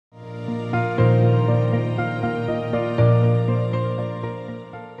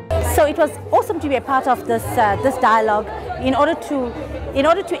it was awesome to be a part of this this dialogue in order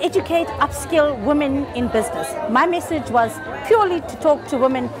to educate, upskill women in business. My message was purely to talk to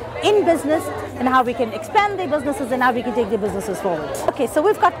women in business and how we can expand their businesses and how we can take their businesses forward. Okay, so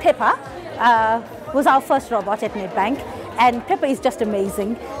we've got Pepper, who's our first robot at Nedbank, and Pepper is just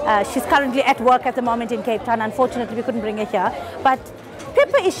amazing. She's currently at work at the moment in Cape Town. Unfortunately, we couldn't bring her here, but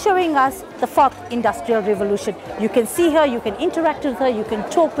Pepper is showing us the 4th Industrial Revolution. You can see her, you can interact with her, you can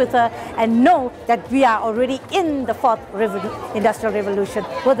talk with her and know that we are already in the 4th Industrial Revolution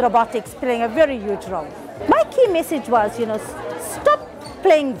with robotics playing a very huge role. My key message was, stop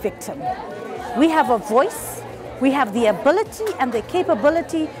playing victim. We have a voice, we have the ability and the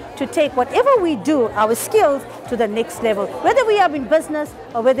capability to take whatever we do, our skills, to the next level. Whether we are in business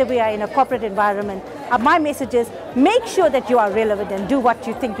or whether we are in a corporate environment, my message is make sure that you are relevant and do what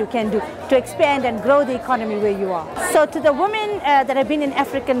you think you can do to expand and grow the economy where you are. So to the women that have been in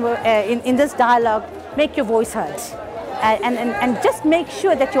in this dialogue, make your voice heard. And just make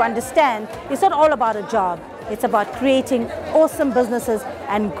sure that you understand it's not all about a job. It's about creating awesome businesses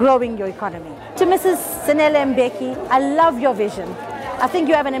and growing your economy. To Mrs. Zanele Mbeki, I love your vision. I think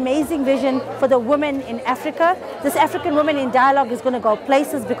you have an amazing vision for the women in Africa. This African Women in Dialogue is going to go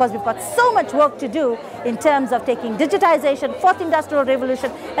places because we've got so much work to do in terms of taking digitization, 4th Industrial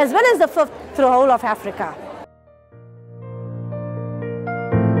Revolution, as well as the 5th through the whole of Africa.